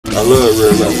I love real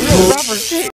rappers. Real rapper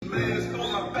shit.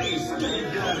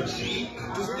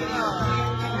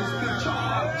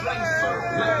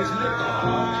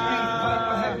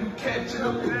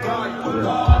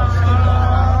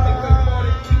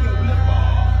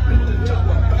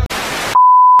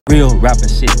 Real rapper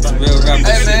shit. Real rapper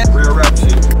Hey, shit. man. Real rap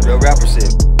shit. Real rapper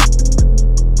shit.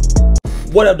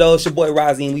 What up, though? It's your boy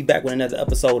RAZI, and we back with another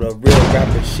episode of Real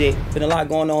Rapper Shit. Been a lot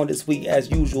going on this week, as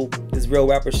usual. This Real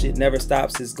Rapper Shit never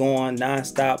stops. It's going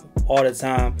non-stop, all the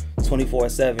time,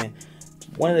 24/7.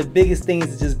 One of the biggest things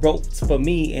that just broke for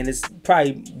me, and it's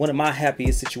probably one of my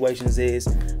happiest situations, is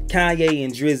Kanye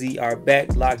and RAZI are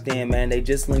back locked in, man. They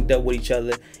just linked up with each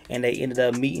other, and they ended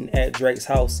up meeting at Drake's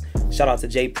house. Shout out to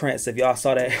Jay Prince. If y'all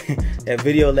saw that that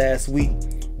video last week,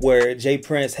 where Jay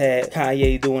Prince had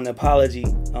Kanye doing an apology,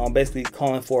 basically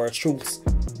calling for a truce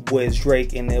with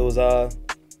Drake, and it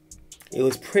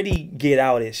was pretty get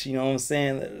outish, you know what I'm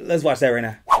saying? Let's watch that right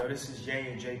now. Yo, this is Jay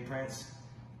and Jay Prince.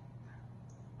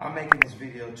 I'm making this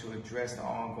video to address the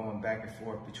ongoing back and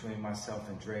forth between myself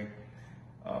and Drake.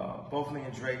 Both me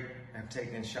and Drake have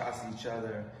taken shots at each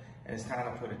other, and it's time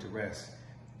to put it to rest.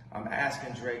 I'm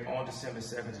asking Drake on December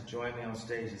 7th to join me on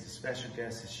stage as a special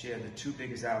guest to share the two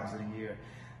biggest albums of the year,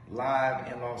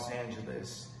 live in Los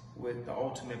Angeles, with the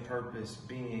ultimate purpose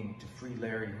being to free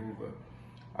Larry Hoover.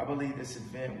 I believe this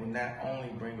event will not only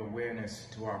bring awareness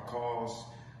to our cause,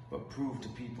 but prove to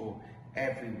people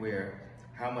everywhere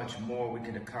how much more we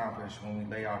can accomplish when we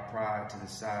lay our pride to the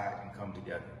side and come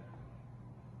together.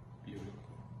 Beautiful.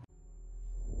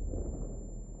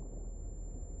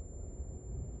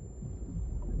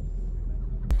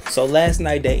 So last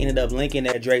night they ended up linking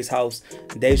at Drake's house.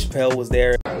 Dave Chappelle was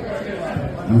there.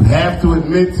 You have to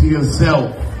admit to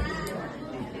yourself,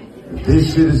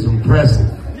 this shit is impressive.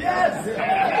 Yes.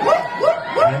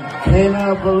 I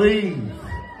cannot believe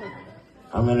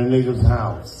I'm in a nigga's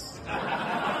house.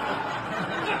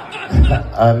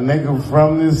 A nigga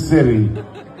from this city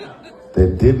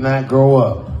that did not grow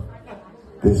up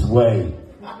this way.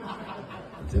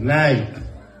 Tonight,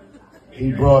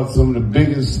 he brought some of the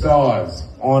biggest stars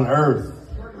on earth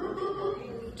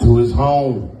to his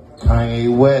home. Kanye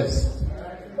West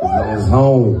is in his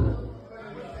home.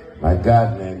 My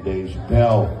God, man, Dave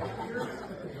Chappelle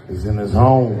is in his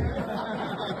home.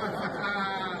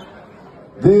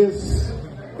 This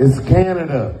is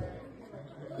Canada.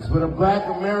 It's where the black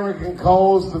American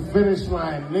calls the finish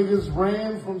line. Niggas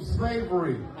ran from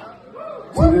slavery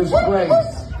to this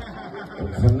place.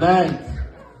 And tonight,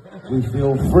 we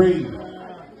feel free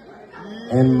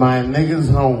in my nigga's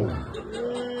home.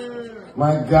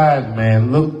 My God,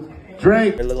 man, look.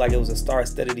 Drake. It looked like it was a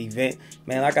star-studded event.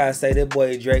 Man, like I say, that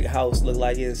boy Drake house looked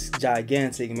like it's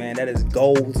gigantic, man. That is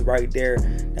gold right there.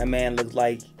 That man looked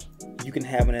like you can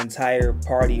have an entire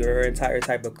party or an entire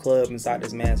type of club inside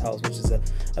this man's house, which is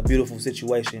a beautiful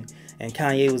situation. And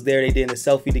Kanye was there. They did a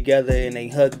selfie together, and they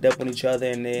hugged up on each other,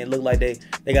 and it looked like they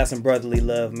got some brotherly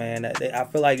love, man. I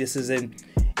feel like this is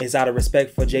out of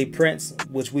respect for Jay Prince,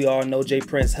 which we all know Jay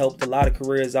Prince helped a lot of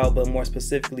careers out, but more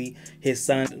specifically, his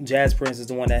son, Jazz Prince, is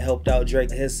the one that helped out Drake,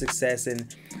 his success,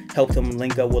 and helped him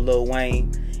link up with Lil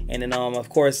Wayne. And then, of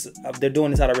course, they're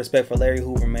doing this out of respect for Larry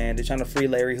Hoover, man. They're trying to free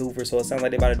Larry Hoover, so it sounds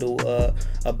like they're about to do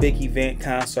a big event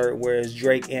concert where it's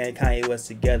Drake and Kanye West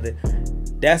together.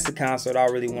 That's the concert I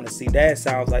really want to see. That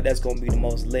sounds like that's going to be the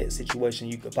most lit situation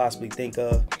you could possibly think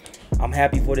of. I'm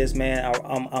happy for this, man.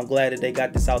 I'm glad that they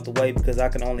got this out the way, because I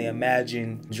can only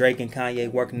imagine Drake and Kanye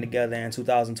working together in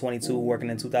 2022, working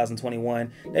in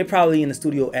 2021. They're probably in the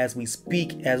studio as we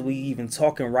speak, as we even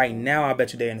talking right now. I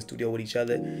bet you they're in the studio with each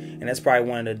other, and that's probably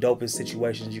one of the dopest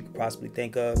situations you could possibly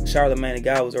think of. Charlamagne the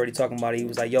Guy was already talking about it. He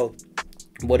was like, yo,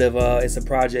 what if it's a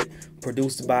project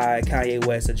produced by Kanye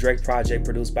West, a Drake project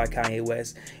produced by Kanye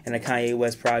West, and a Kanye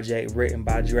West project written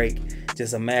by Drake?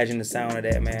 Just imagine the sound of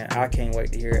that, man. I can't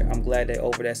wait to hear it. I'm glad they're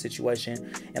over that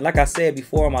situation. And like I said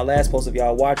before in my last post, if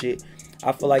y'all watch it,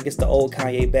 I feel like it's the old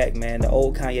Kanye back, man. The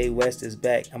old Kanye West is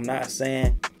back. I'm not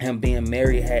saying him being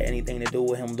married had anything to do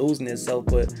with him losing himself,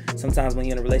 but sometimes when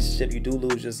you're in a relationship, you do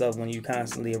lose yourself when you're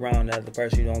constantly around the other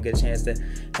person. You don't get a chance to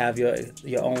have your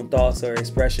own thoughts or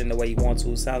expression the way you want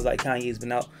to. It sounds like Kanye's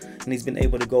been out and he's been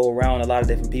able to go around a lot of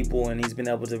different people, and he's been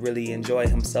able to really enjoy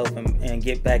himself and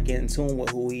get back in tune with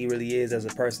who he really is as a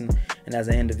person and as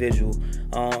an individual.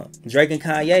 Drake and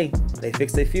Kanye, they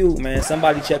fixed their feud, man.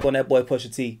 Somebody check on that boy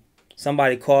Pusha T.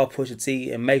 Somebody call Pusha T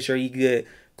and make sure he good.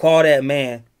 Call that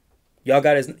man. Y'all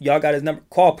got his number.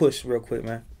 Call Push real quick,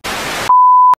 man.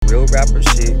 Real rapper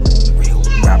shit. Real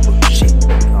rapper shit.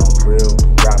 Real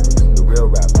rappers. The real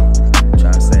rapper. I'm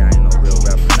trying to say I ain't no real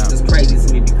rapper now. It's crazy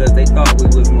to me because they thought we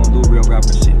was gonna do real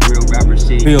rapper shit. Real rapper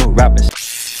shit. Real rapper shit.